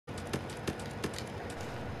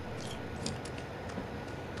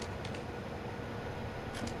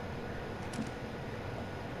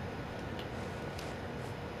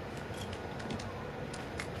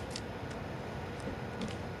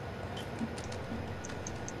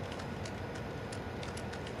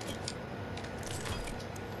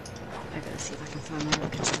I gotta see if I can find my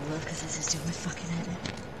remote controller because this is doing my fucking head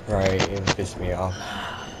in. Right, it pissed me off.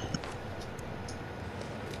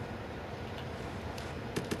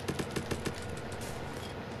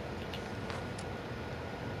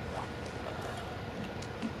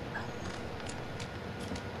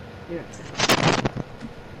 You're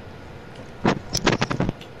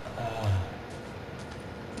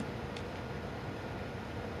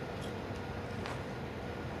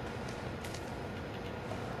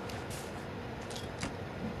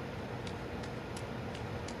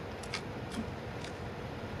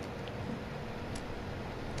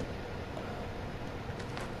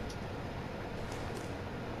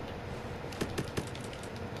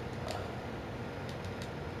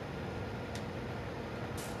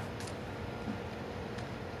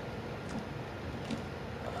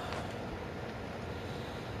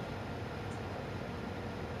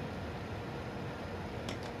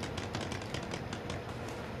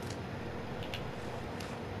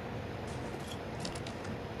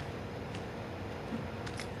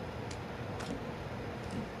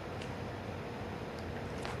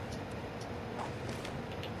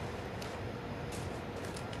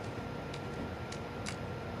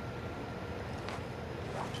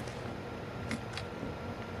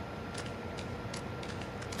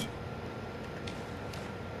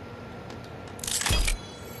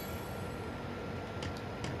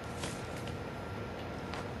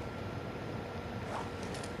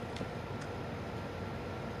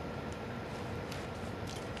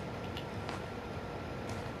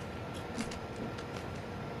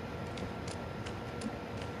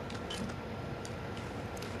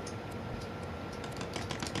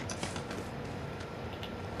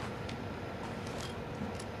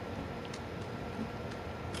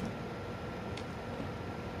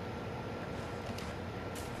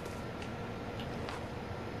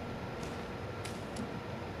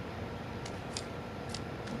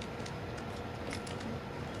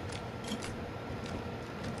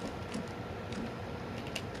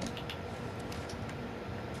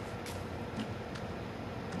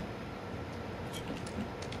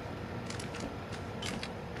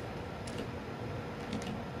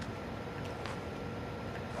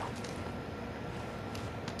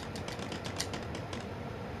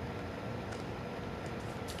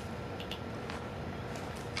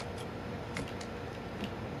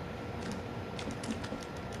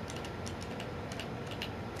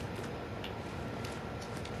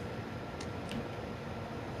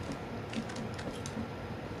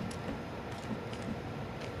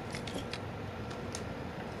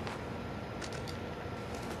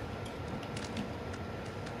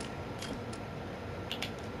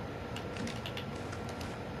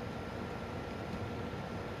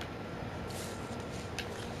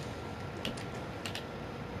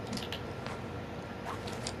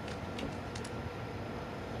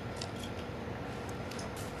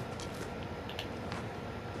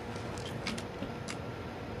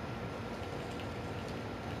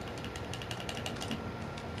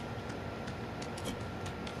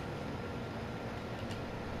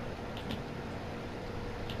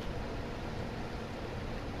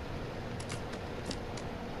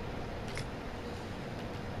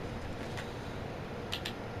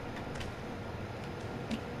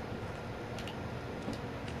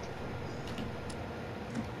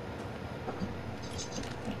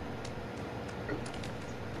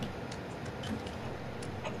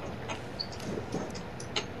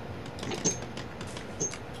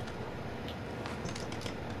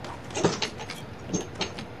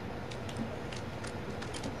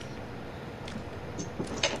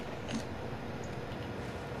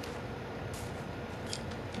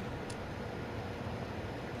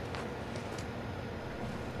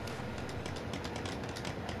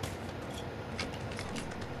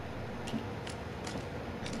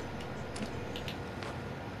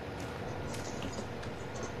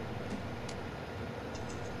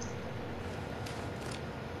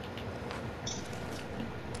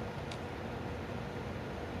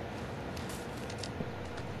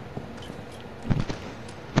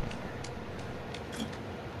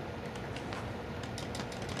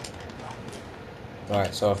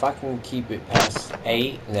Alright, so if I can keep it past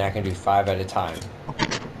 8, and then I can do 5 at a time.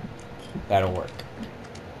 That'll work.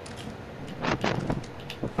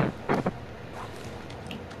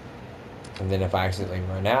 And then if I accidentally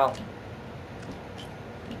run out,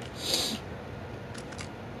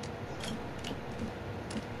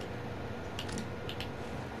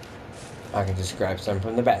 I can just grab some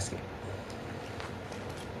from the basket.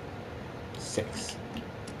 6.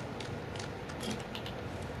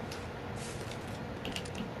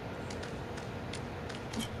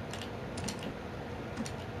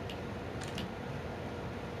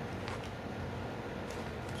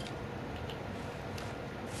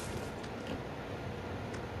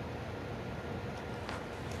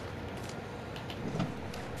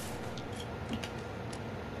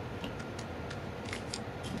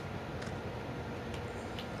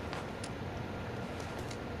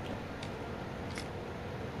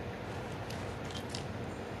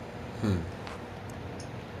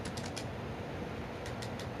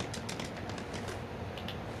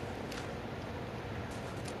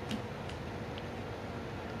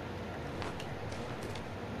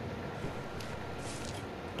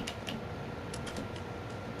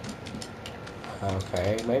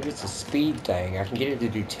 Okay, maybe it's a speed thing. I can get it to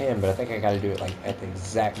do 10, but I think I gotta do it like at the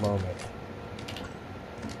exact moment.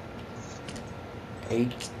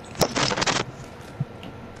 8.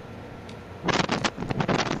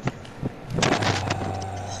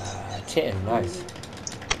 10, nice.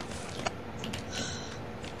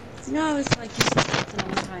 You know, it's like you see something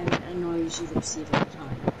all the time and it annoys you that you see it all the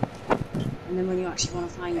time. And then when you actually want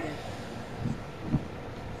to find it.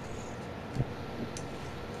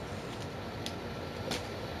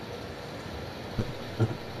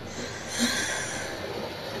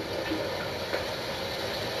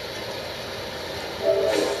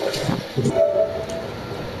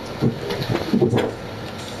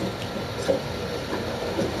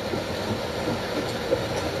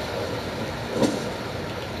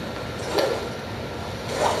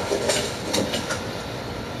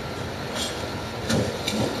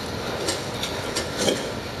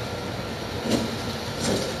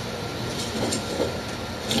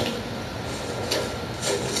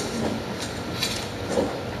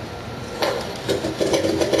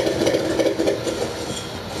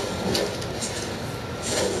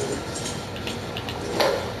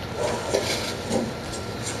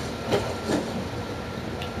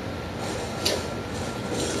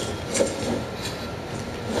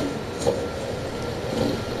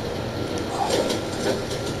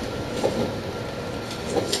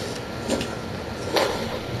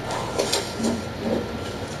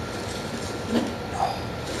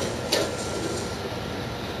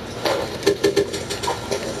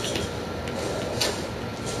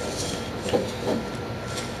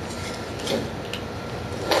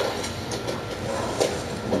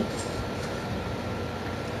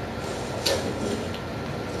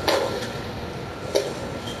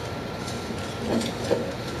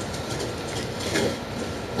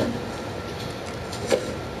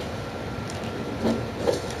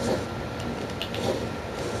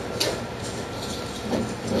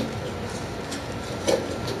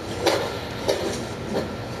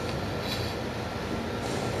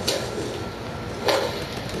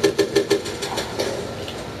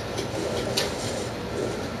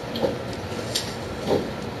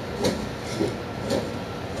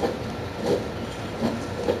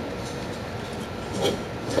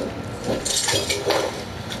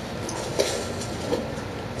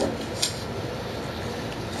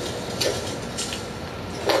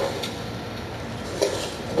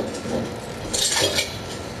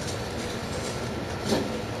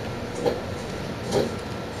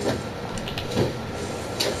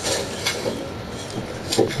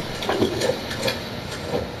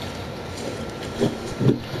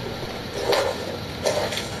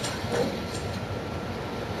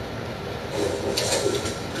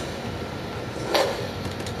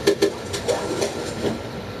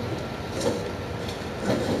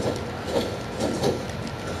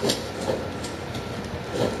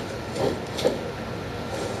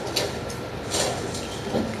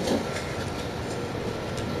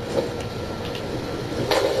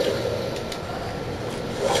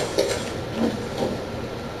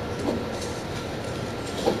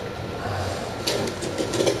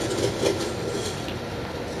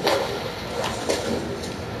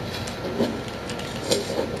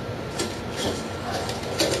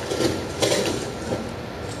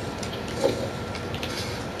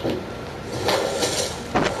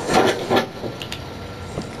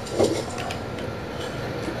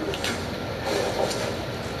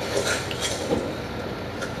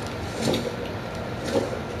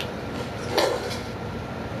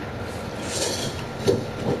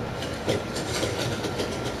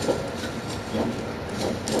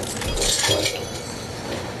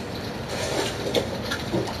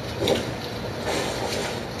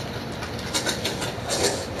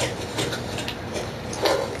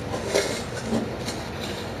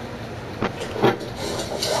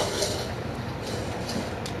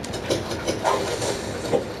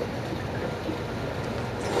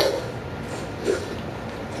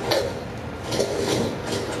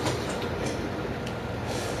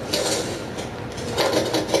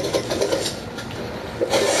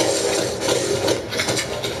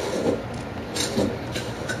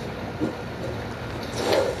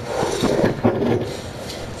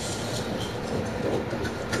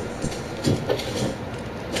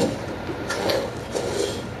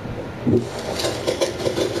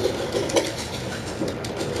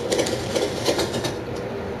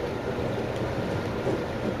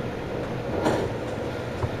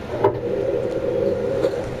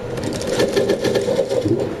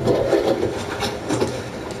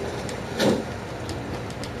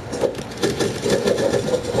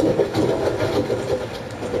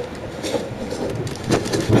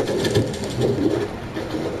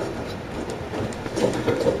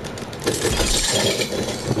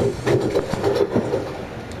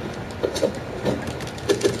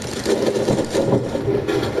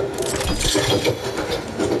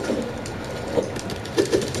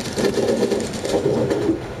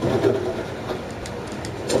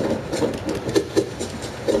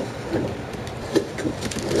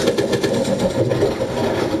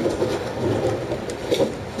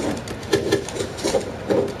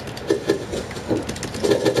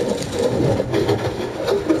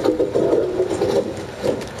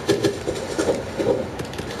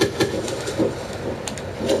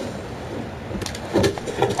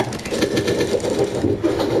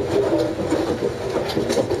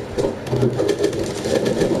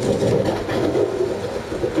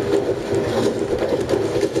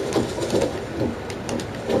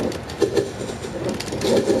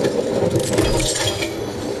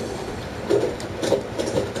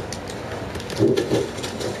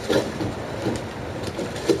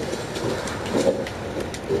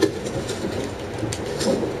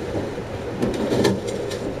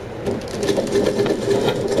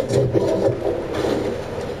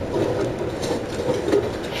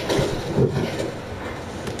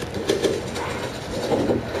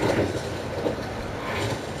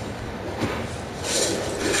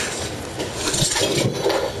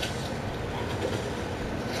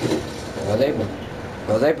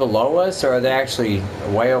 Are they below us, or are they actually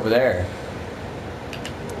way over there?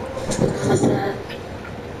 What's that?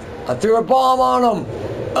 I threw a bomb on them!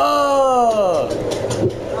 Oh!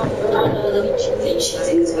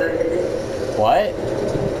 What?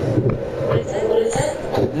 What is it? What is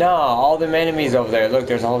it? No, all them enemies over there. Look,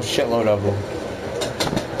 there's a whole shitload of them.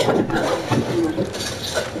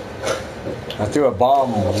 I threw a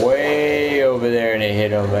bomb way over there and it hit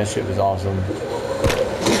them. That shit was awesome.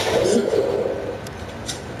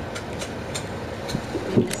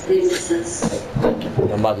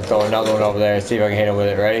 I'm about to throw another one over there and see if I can hit him with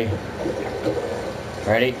it. Ready?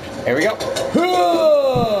 Ready? Here we go.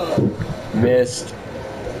 Missed.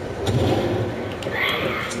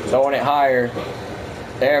 Throwing it higher.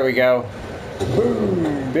 There we go. Boom,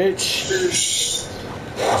 bitch.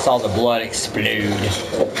 I saw the blood explode.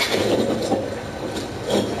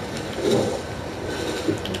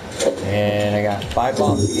 And I got 5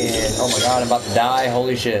 bombs again. Oh my god, I'm about to die.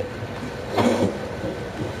 Holy shit.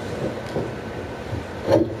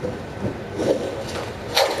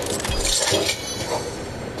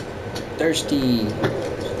 Thirsty.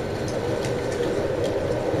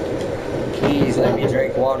 Please let me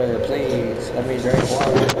drink water. Please let me drink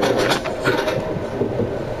water.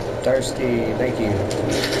 Thirsty. Thank you.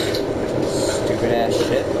 Stupid ass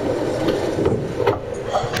shit.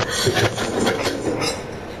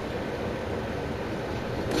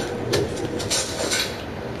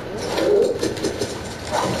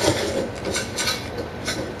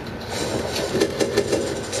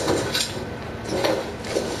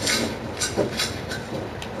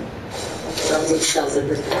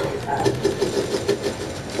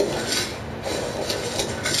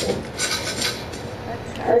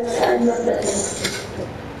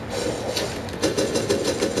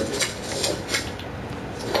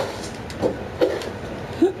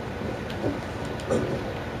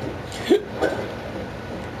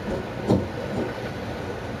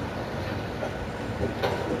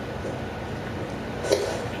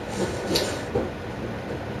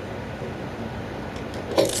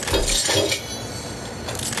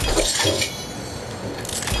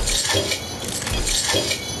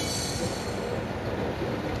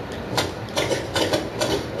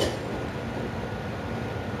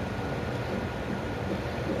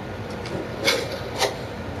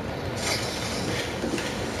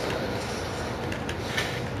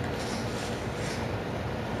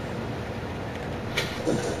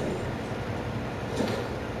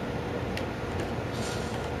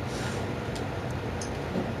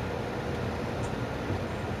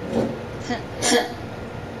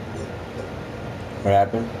 What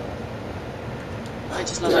happened? I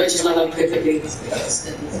just love how perfectly these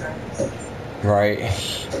Right.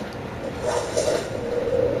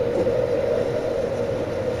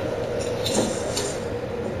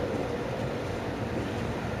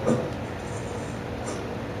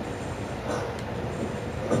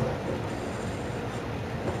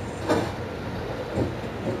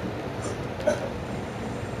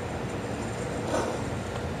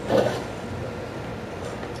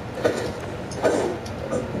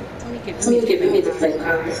 Somebody giving me the plane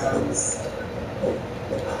crash.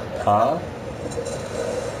 Huh?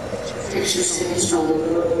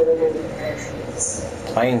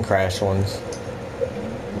 Plane crash ones.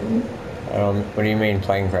 What do you mean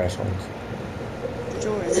plane crash ones? The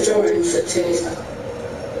drawings that Timmy's got.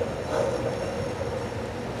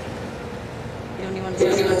 The only ones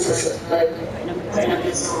that's like putting up in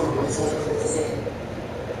the song.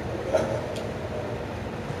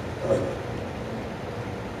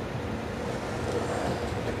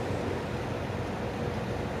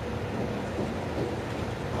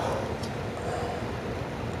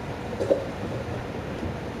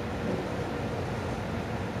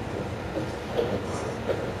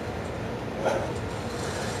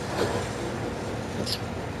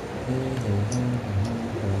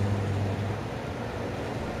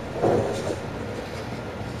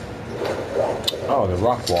 Oh, the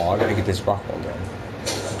rock wall. I gotta get this rock wall done.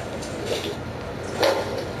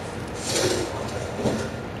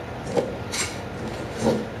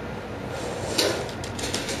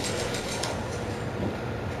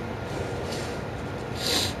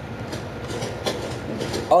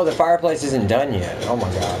 Oh, the fireplace isn't done yet. Oh my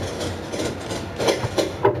god.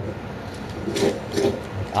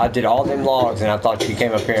 I did all them logs, and I thought you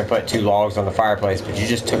came up here and put 2 logs on the fireplace, but you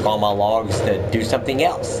just took all my logs to do something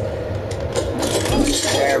else.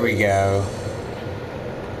 There we go.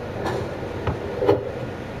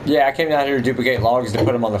 Yeah, I came down here to duplicate logs to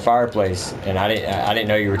put them on the fireplace, and I didn't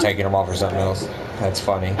know you were taking them off for something else. That's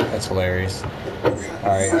funny. That's hilarious. All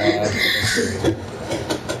right. Let's see.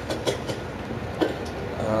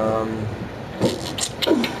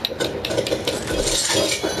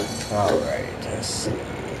 All right. Let's see.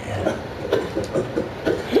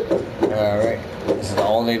 Alright, this is the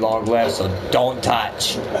only log left, so don't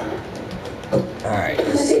touch. Alright,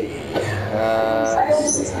 let's see.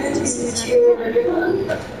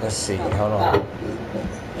 Let's see, hold on.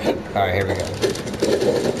 Alright, here we go.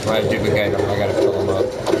 I'm going to duplicate them, I gotta fill them up.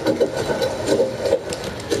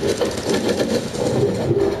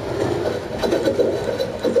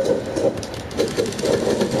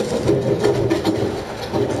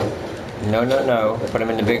 No, no, no. Put them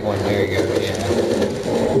in the big one. There you go, yeah.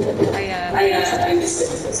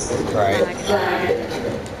 Right.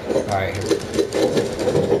 Alright.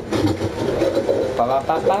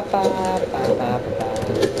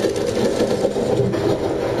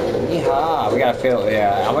 Yeehaw. We gotta fill,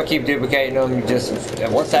 yeah. I'm gonna keep duplicating them. Just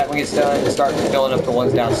once that one gets done, start filling up the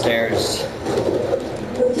ones downstairs.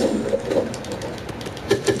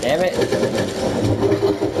 Damn it.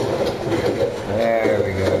 There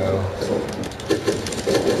we go.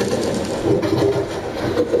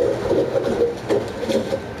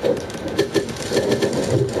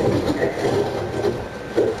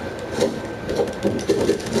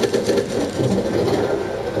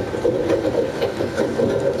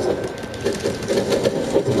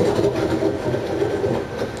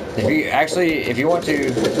 If you want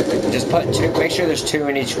to, just put 2, make sure there's 2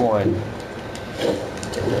 in each one.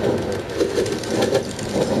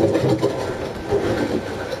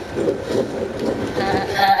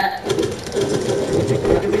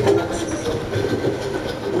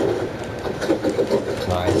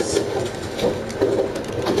 Nice.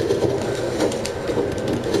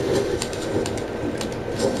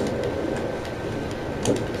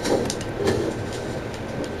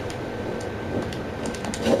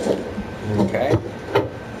 Okay.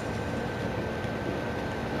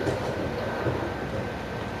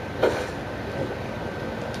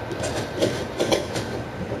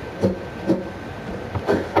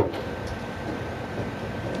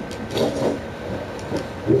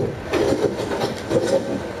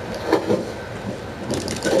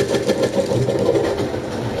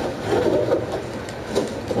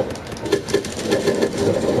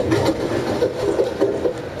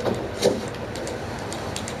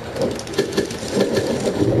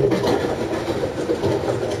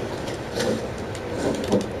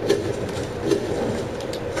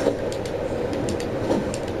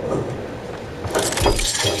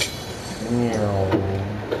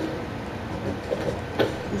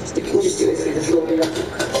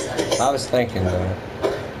 I was thinking though.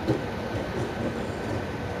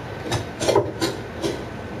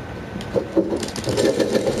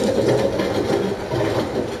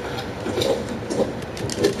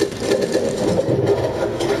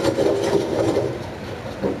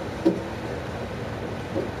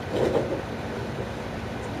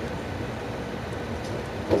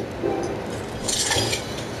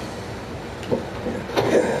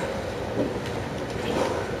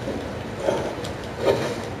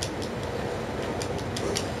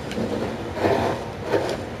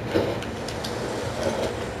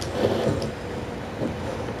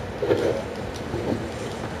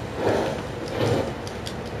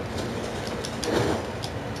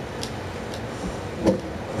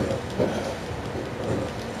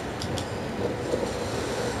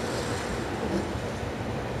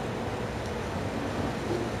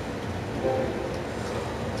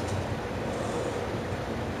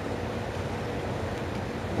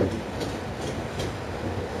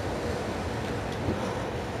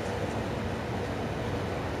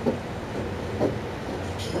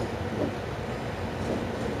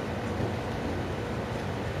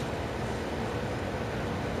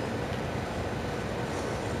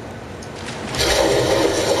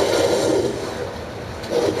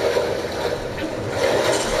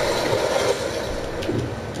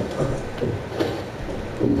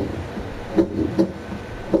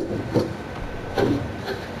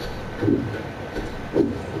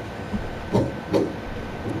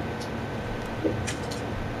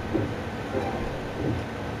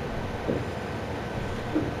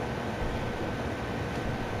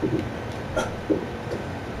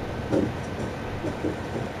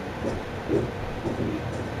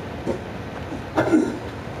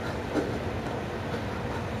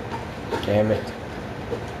 Damn it.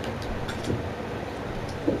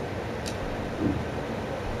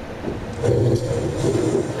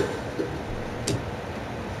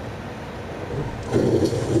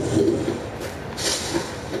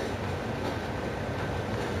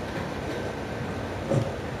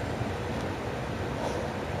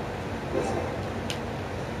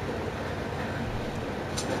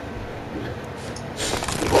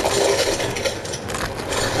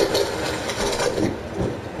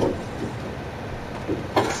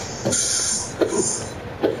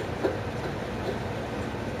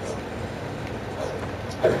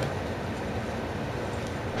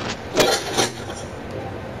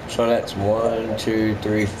 1, 2,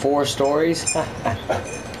 3, 4 stories.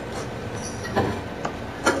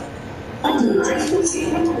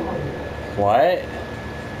 What?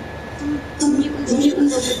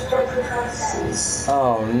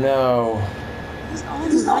 Oh no.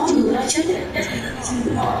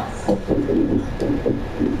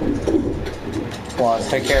 Well, let's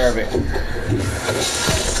take care of it.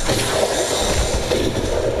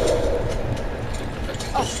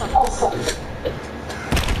 Oh, fuck.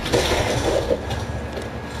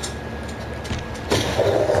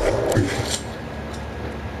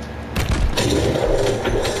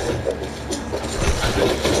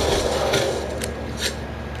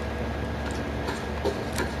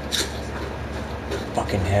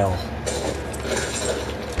 Fucking hell.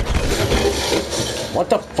 What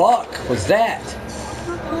the fuck was that?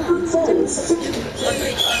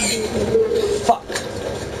 Fuck.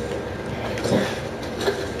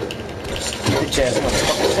 Bitch ass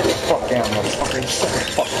motherfucker, sit the fuck down, motherfucker. Sit the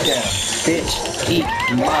fuck down. Bitch, eat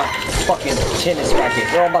my fucking tennis racket.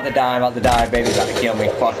 Girl, I'm about to die, baby's about to kill me.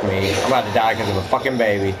 Fuck me. I'm about to die because of a fucking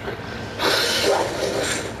baby.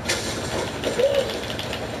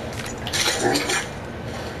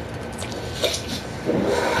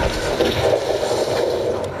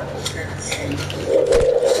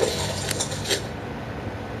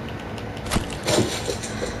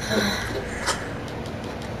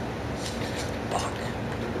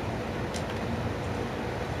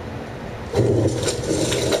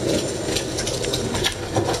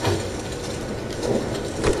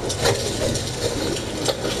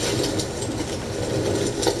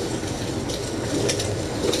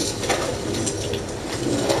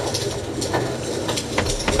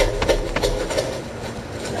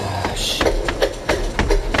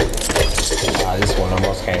 This one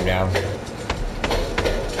almost came down.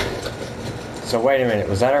 So wait a minute,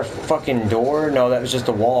 was that our fucking door? No, that was just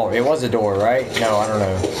a wall. It was a door, right? No, I don't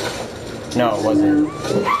know. No, it wasn't.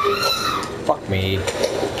 Fuck me.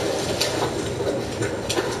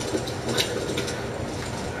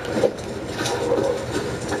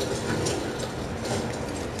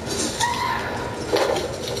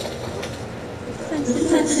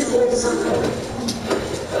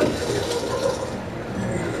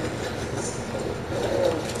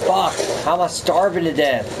 Fuck! How am I starving to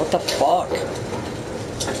death? What the fuck?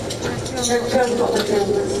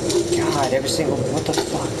 God, every single... What the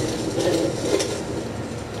fuck?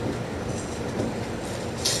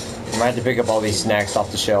 I might have to pick up all these snacks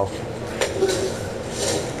off the shelf.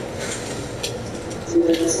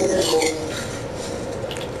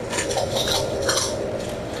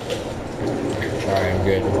 Alright, I'm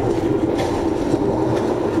good.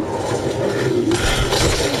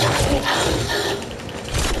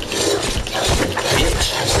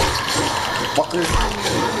 Fucker.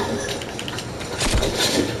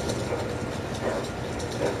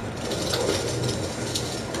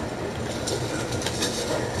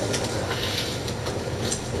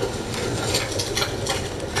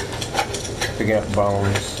 Picking up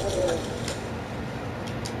bones.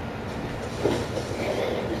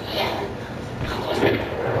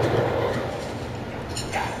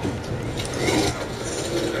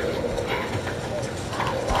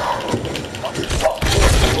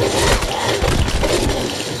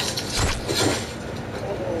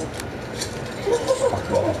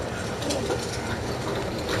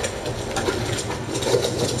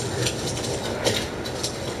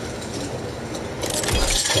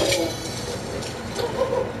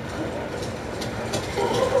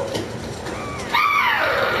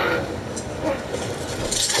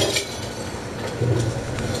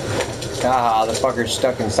 Ah, the fucker's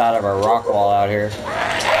stuck inside of our rock wall out here.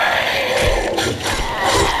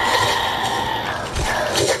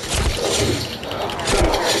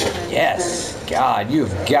 Yes. God,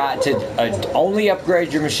 you've got to only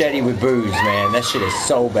upgrade your machete with booze, man. That shit is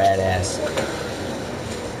so badass.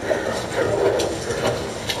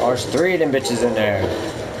 Oh, there's 3 of them bitches in there.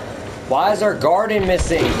 Why is our garden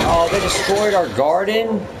missing? Oh, they destroyed our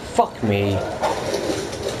garden? Fuck me.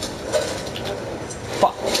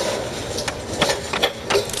 Fuck.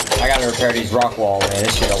 I gotta repair these rock walls, man.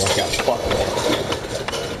 This shit almost got fucked.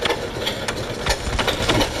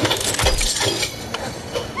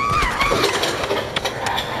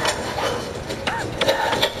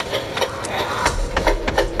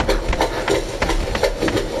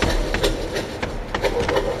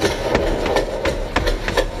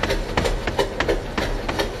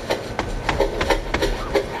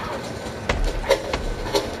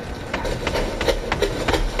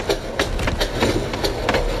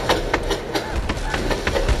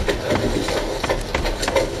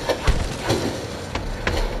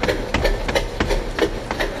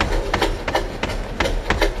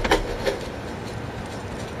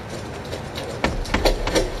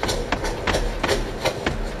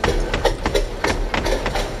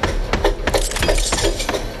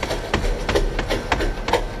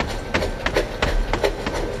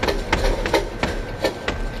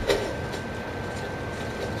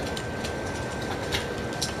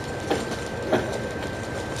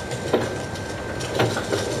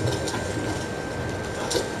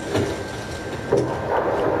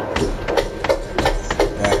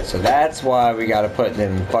 So that's why we gotta put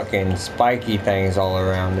them fucking spiky things all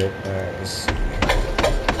around it. Alright, let's see.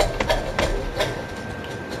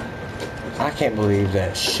 I can't believe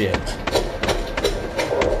that shit.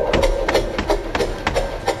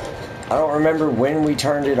 I don't remember when we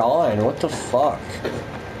turned it on. What the fuck?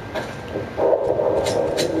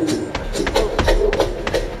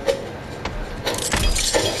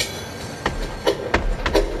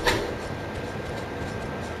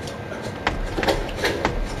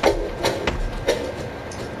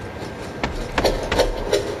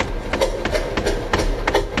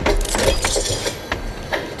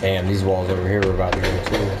 Damn, these walls over here are about to go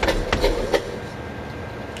too.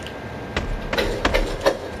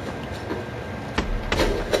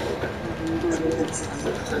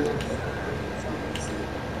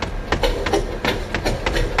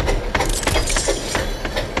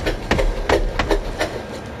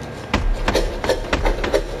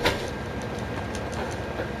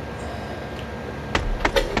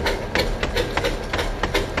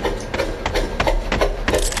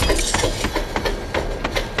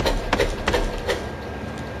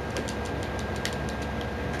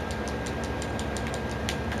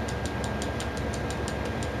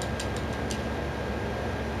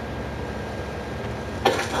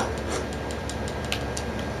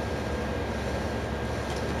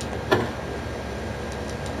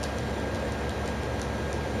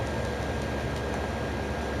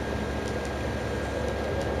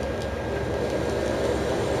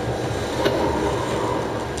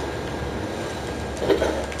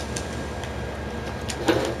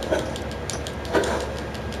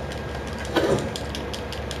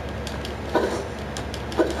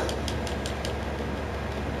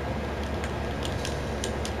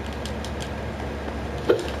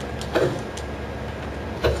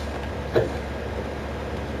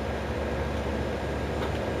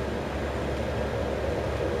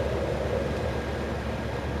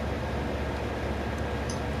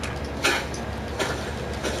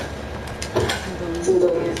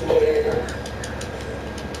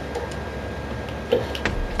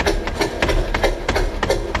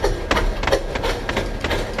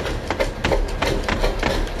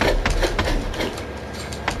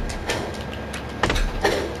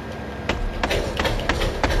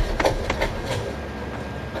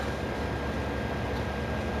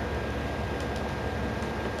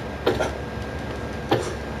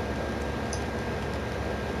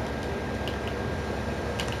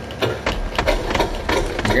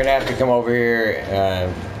 You're gonna have to come over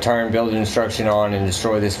here, turn build instruction on and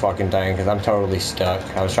destroy this fucking thing, because I'm totally stuck.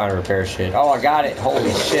 I was trying to repair shit. Oh, I got it!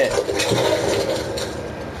 Holy shit!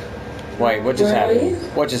 Wait, what just happened?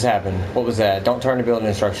 What just happened? What was that? Don't turn the build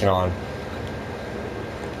instruction on.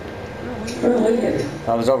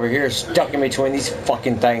 I was over here stuck in between these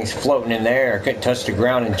fucking things floating in the air. I couldn't touch the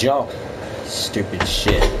ground and jump. Stupid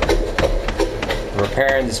shit.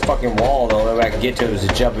 Repairing this fucking wall, the only way I could get to it was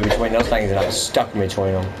to jump in between those things, and I was stuck in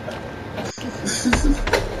between them.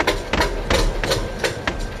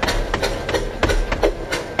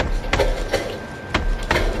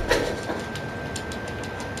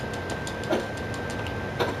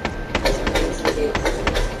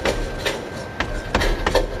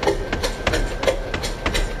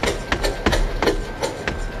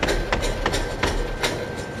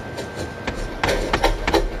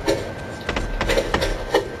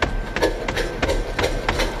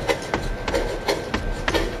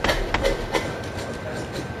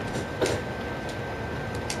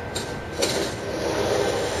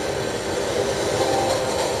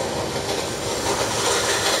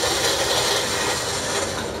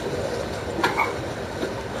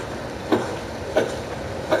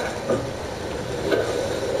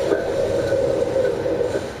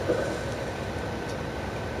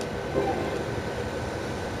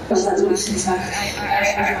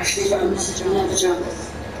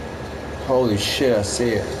 Holy shit, I see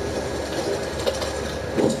it.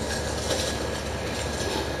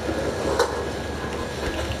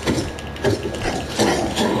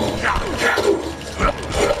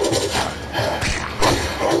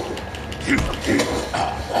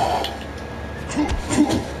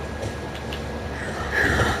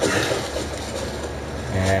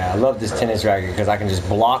 Yeah, I love this tennis racket because I can just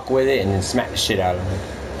block with it and then smack the shit out of it.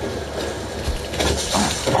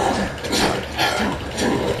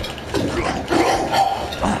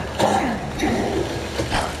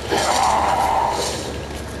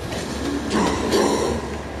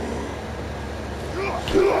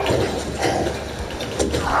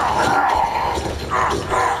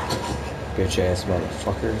 Bitch ass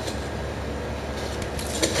motherfucker.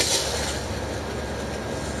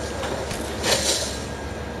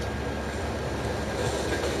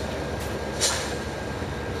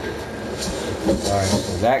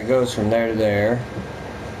 that goes from there to there.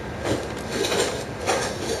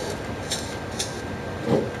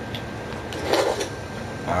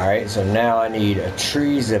 Alright, so now I need a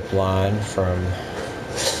tree zip line from...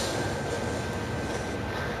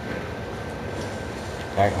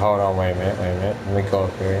 Hold on, wait a minute. Let me go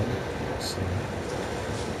up here. Let's see.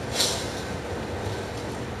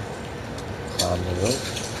 Climb the rope.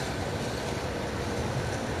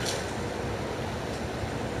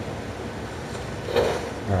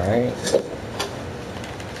 Alright.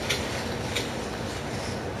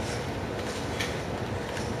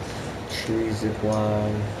 Tree zip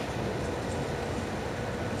line.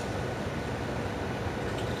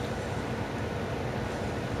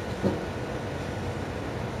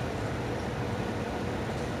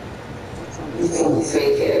 It's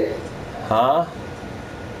right here. Huh?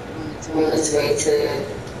 On its way to...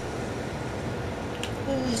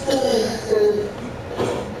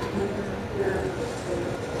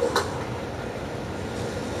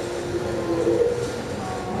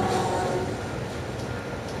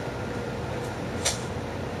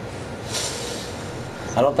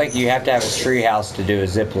 I don't think you have to have a tree house to do a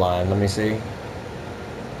zip line. Let me see.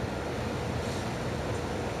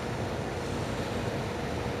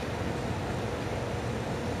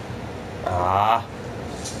 Ah.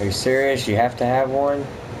 Are you serious? You have to have one?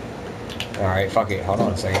 Alright, fuck it. Hold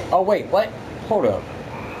on a second. Oh, wait, what? Hold up.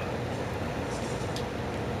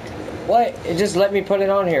 What? It just let me put it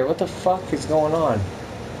on here. What the fuck is going on?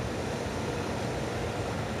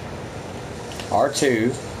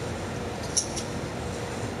 R2.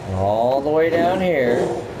 All the way down here.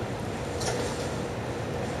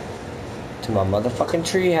 To my motherfucking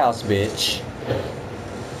treehouse, bitch.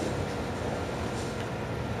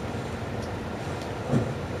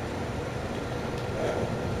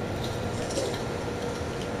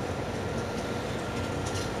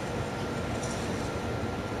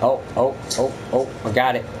 Oh, I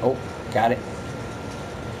got it. Oh, got it.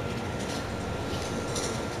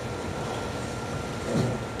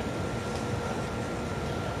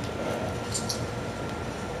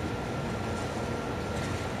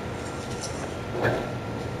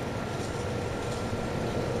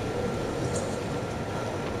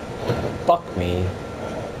 Fuck me.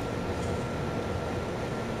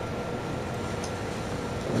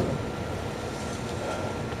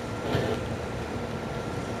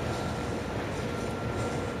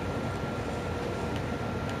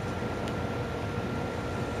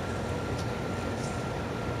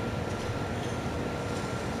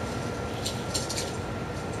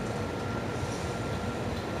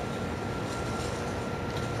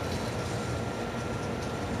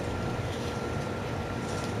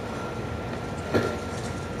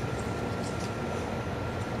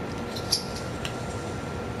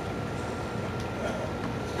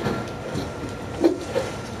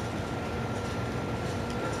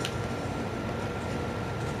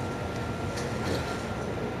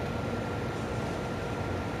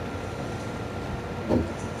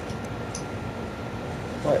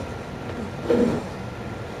 What?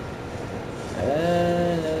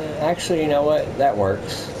 Actually, you know what? That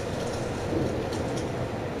works.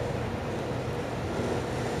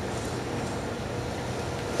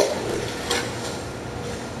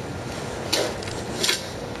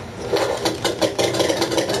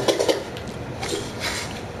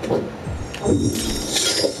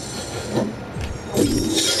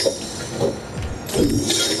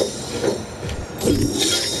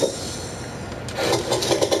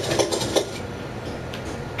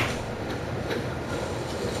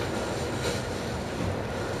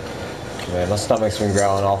 Man, my stomach's been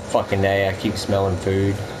growling all fucking day. I keep smelling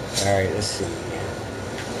food. Alright, let's see.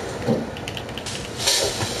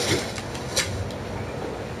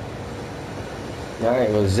 Alright,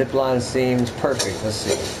 well, zipline seems perfect. Let's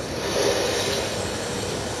see.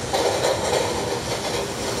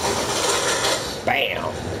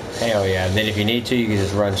 Bam! Hell yeah. And then if you need to, you can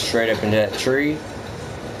just run straight up into that tree.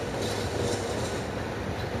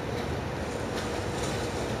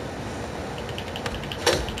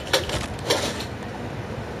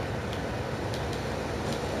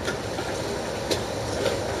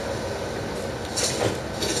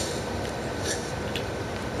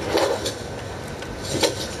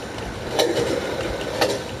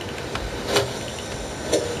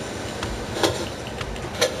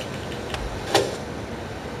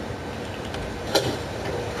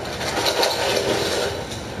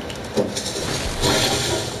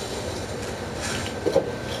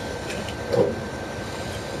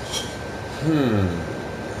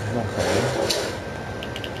 Okay.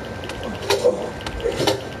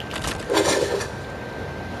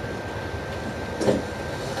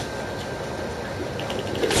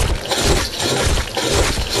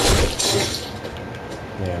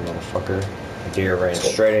 deer ran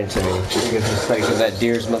straight into me. Biggest mistake of that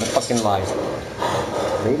deer's motherfucking life.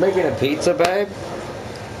 Are you making a pizza, babe?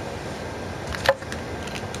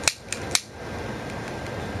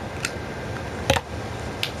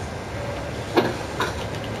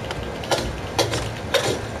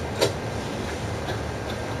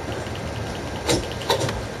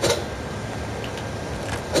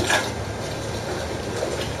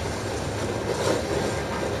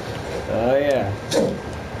 Oh yeah.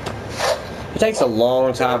 It takes a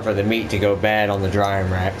long time for the meat to go bad on the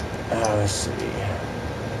drying rack. Let's see.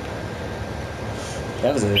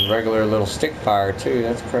 That was a regular little stick fire too.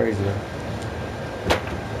 That's crazy.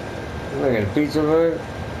 Look at the pizza, bud.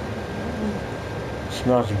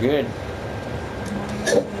 Smells good.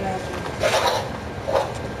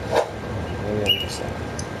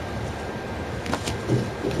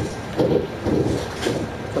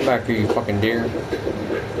 Come back here, you fucking deer.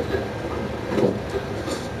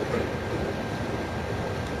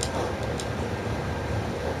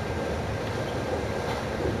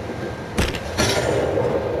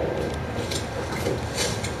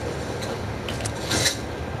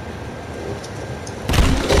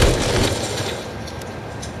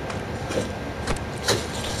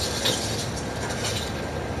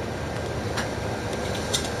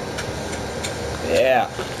 Yeah.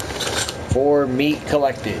 4 meat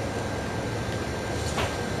collected.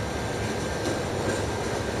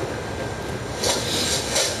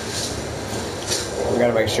 I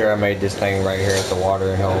gotta make sure I made this thing right here at the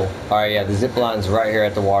watering hole. Alright, yeah, the zip line's right here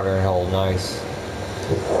at the watering hole. Nice.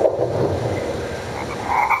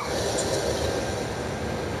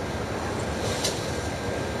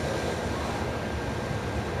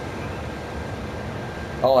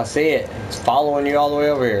 Oh, I see it. It's following you all the way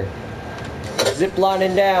over here. Zip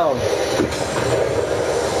lining down.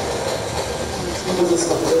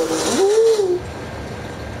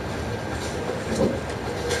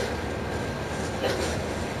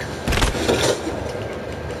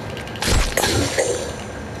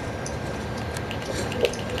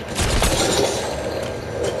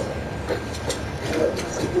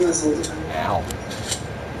 Ow.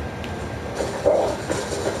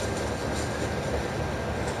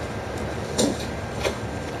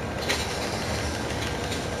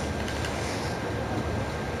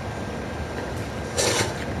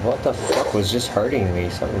 What the fuck was just hurting me?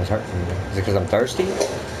 Something was hurting me. Is it because I'm thirsty?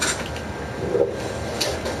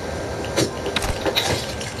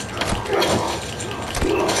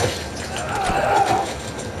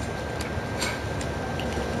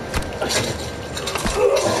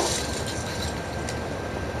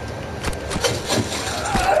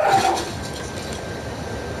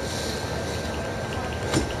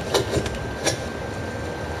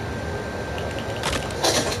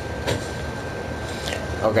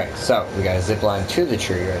 Okay, so we got a zip line to the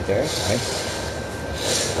tree right there. Nice.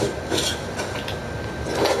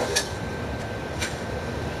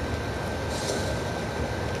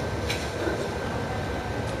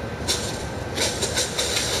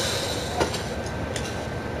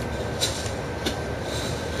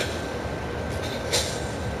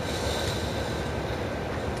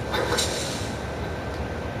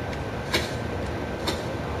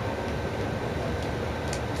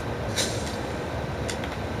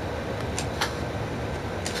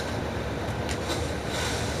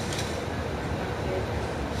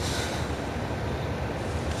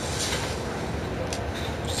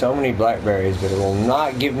 So many blackberries, but it will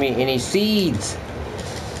not give me any seeds.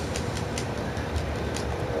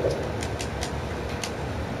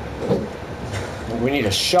 We need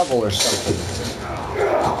a shovel or something.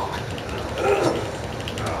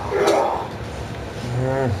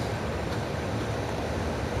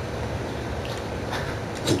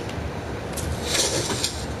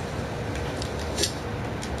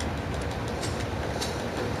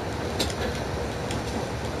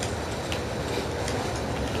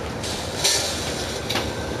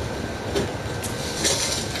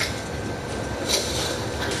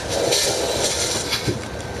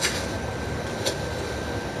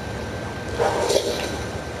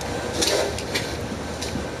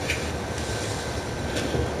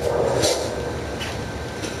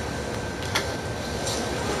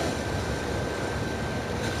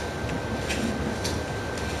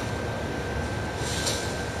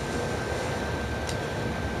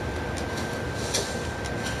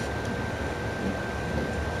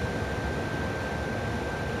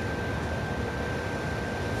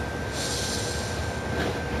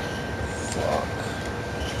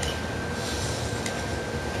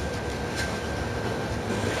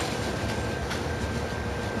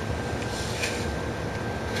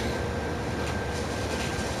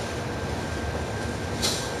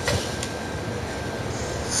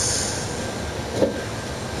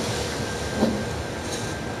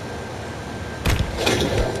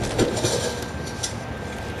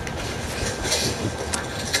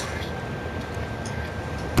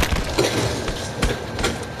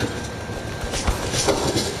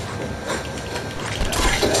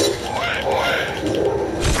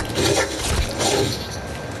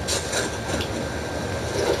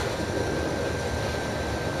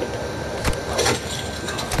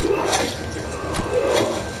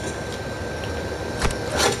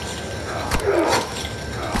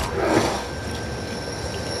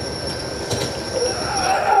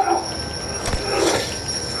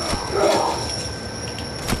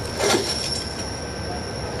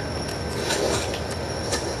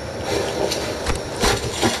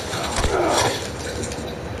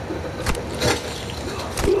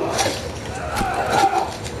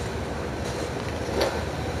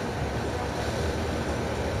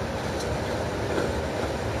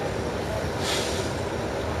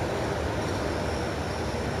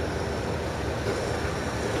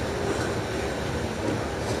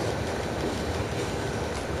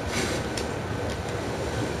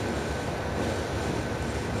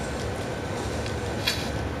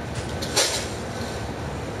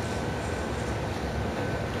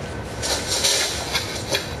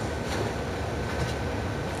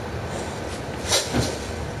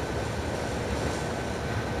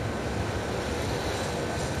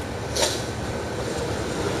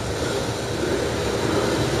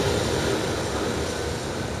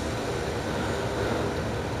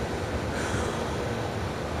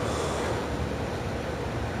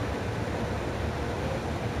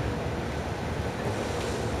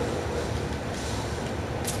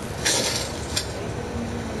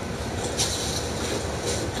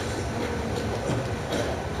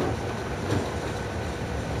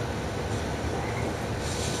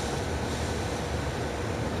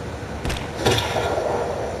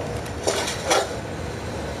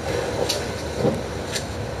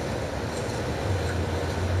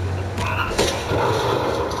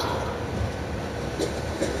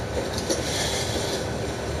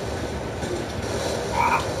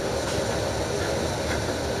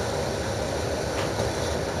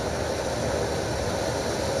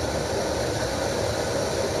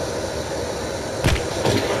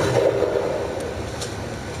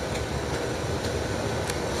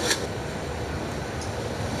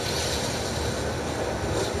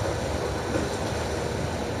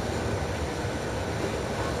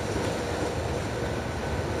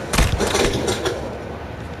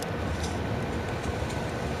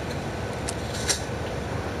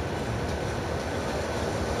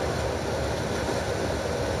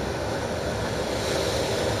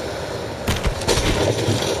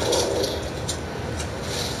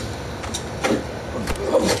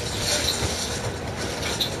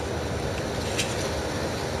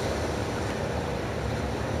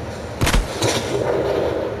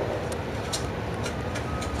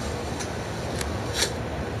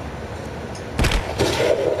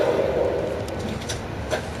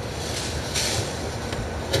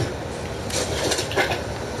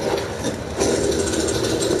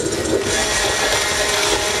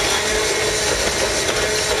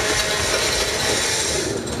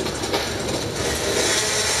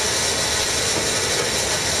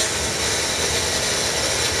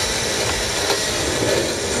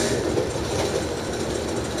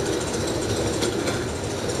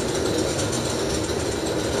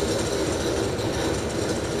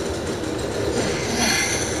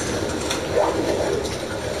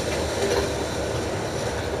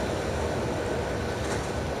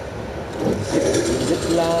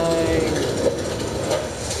 Flying.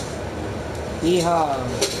 Yeehaw.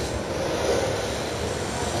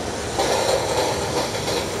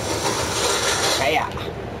 Hiya.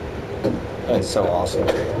 That's so awesome.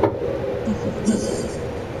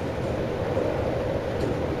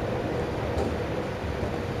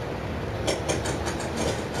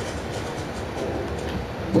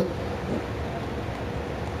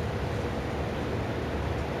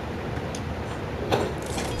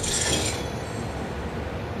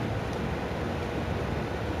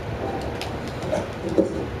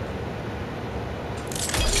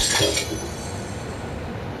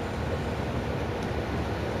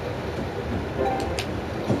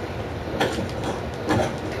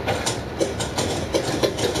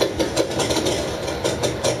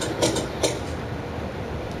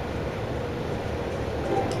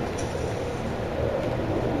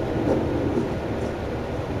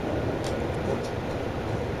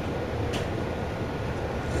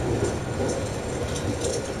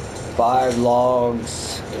 5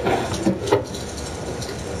 logs.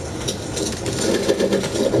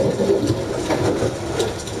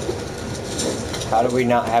 How do we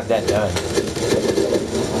not have that done?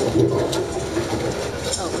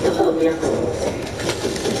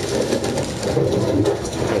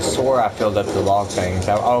 I swore I filled up the log things.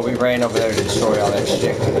 Oh, we ran over there to destroy all that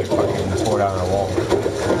shit because they fucking poured out our wall.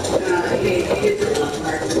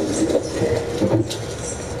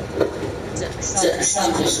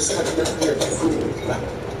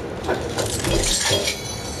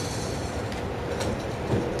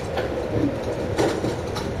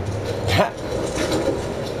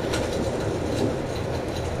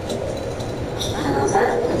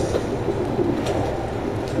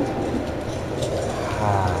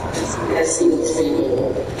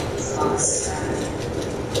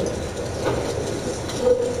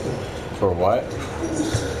 For what?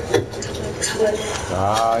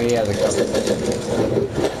 Oh yeah, the cover.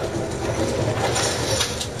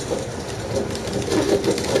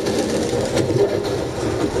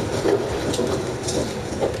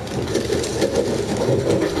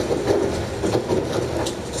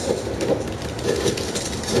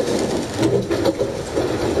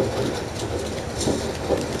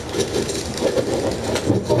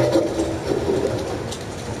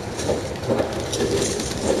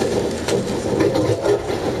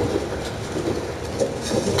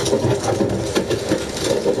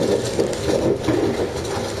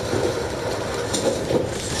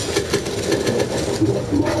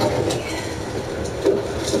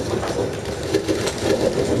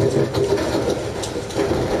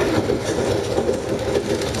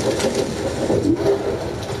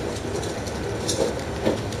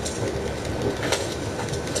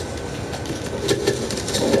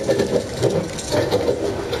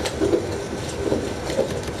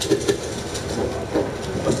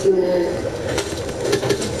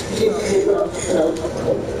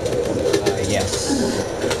 Yes.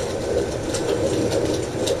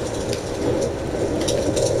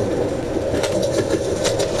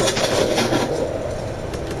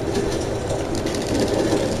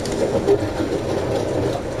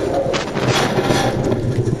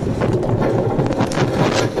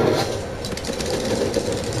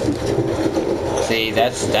 See,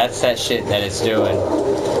 that's that shit that it's doing.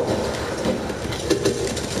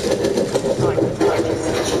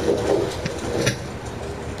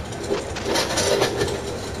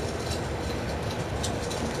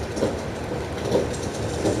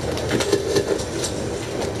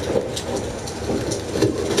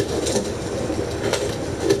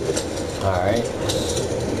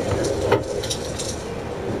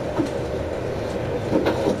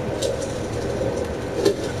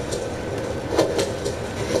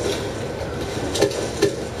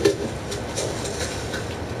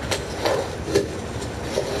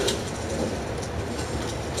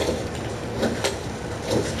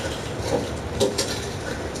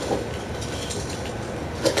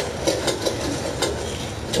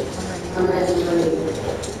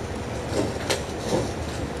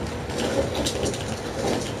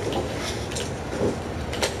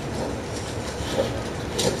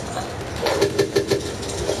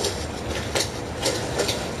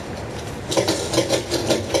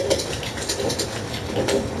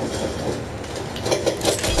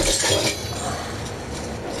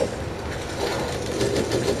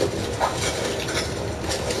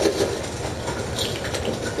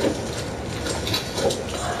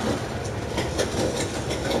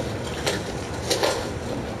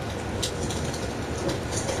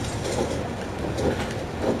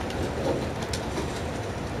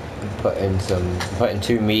 Putting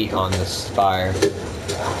 2 meat on this fire.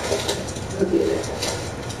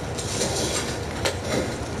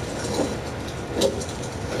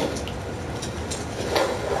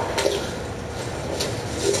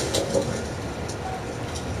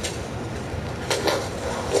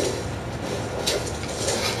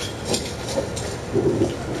 Food.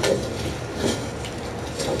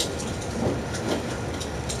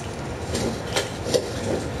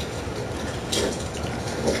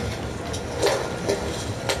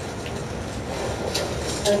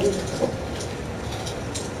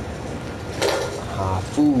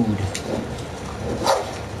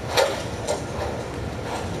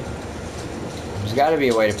 There's got to be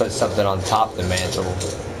a way to put something on top of the mantle.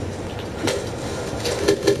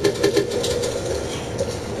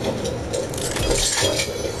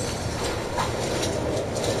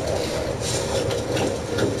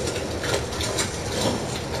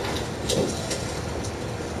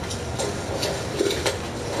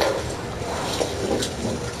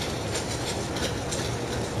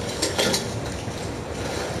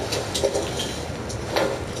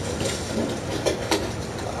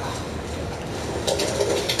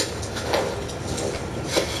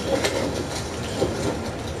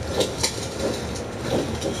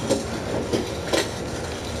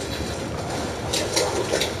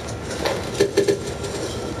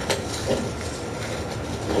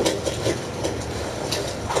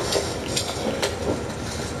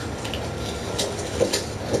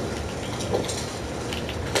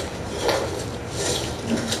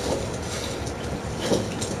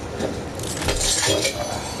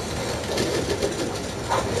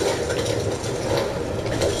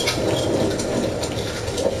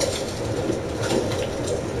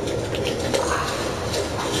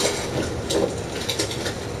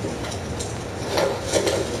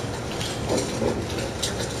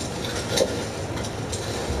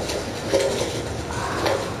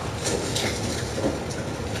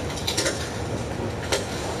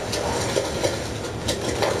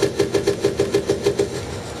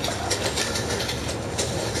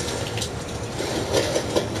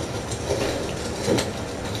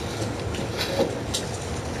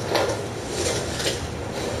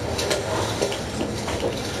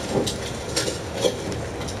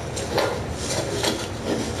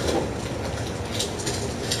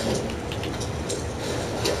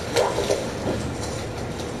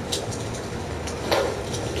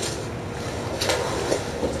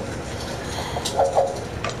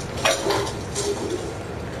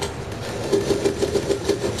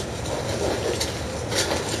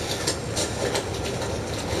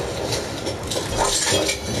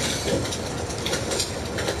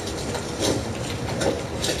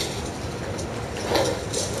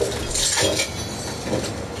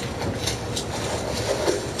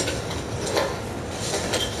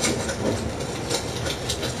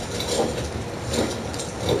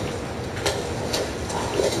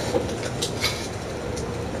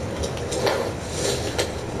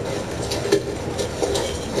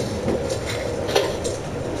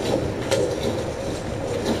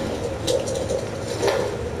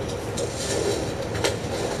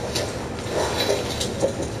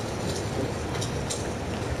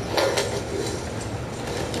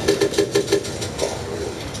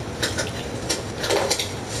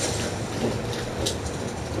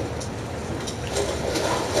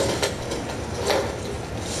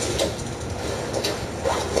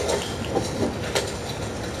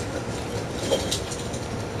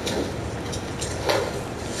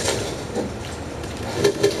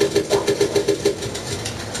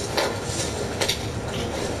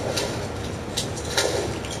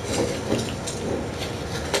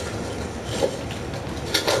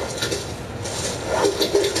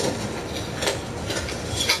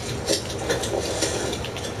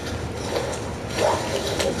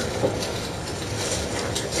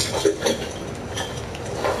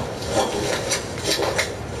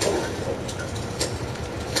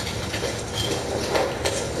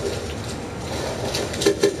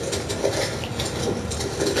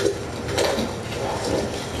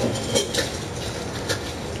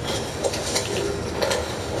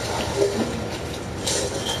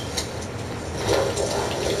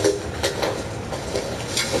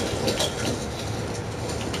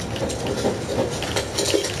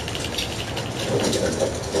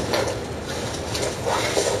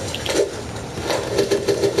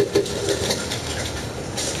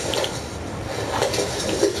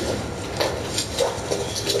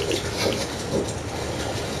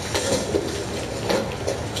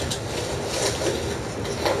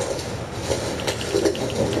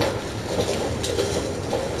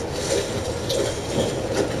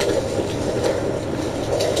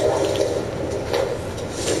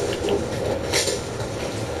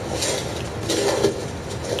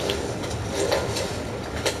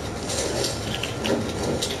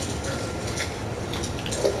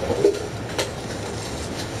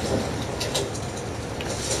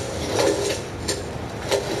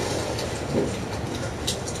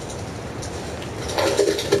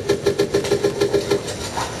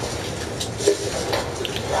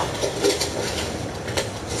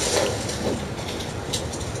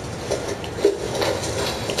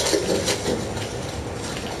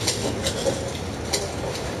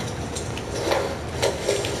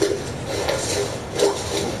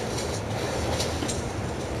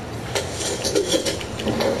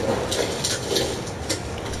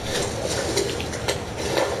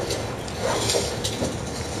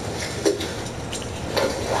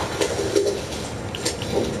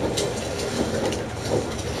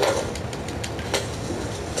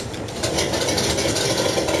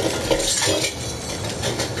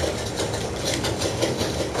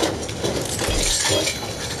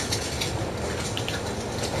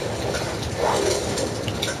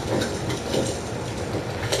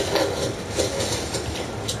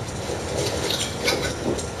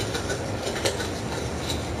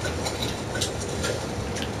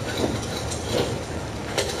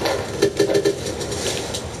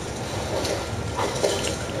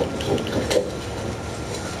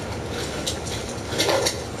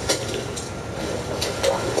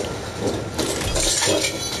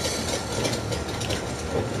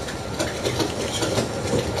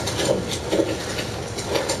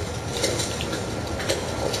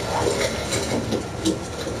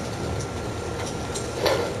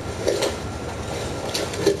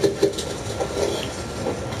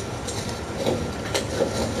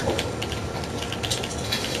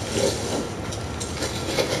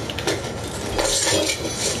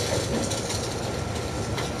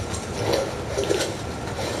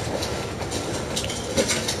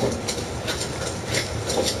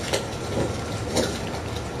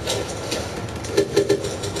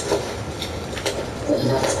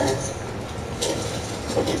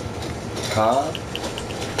 Huh?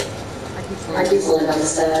 I keep falling down the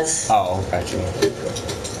stairs. Oh, got you.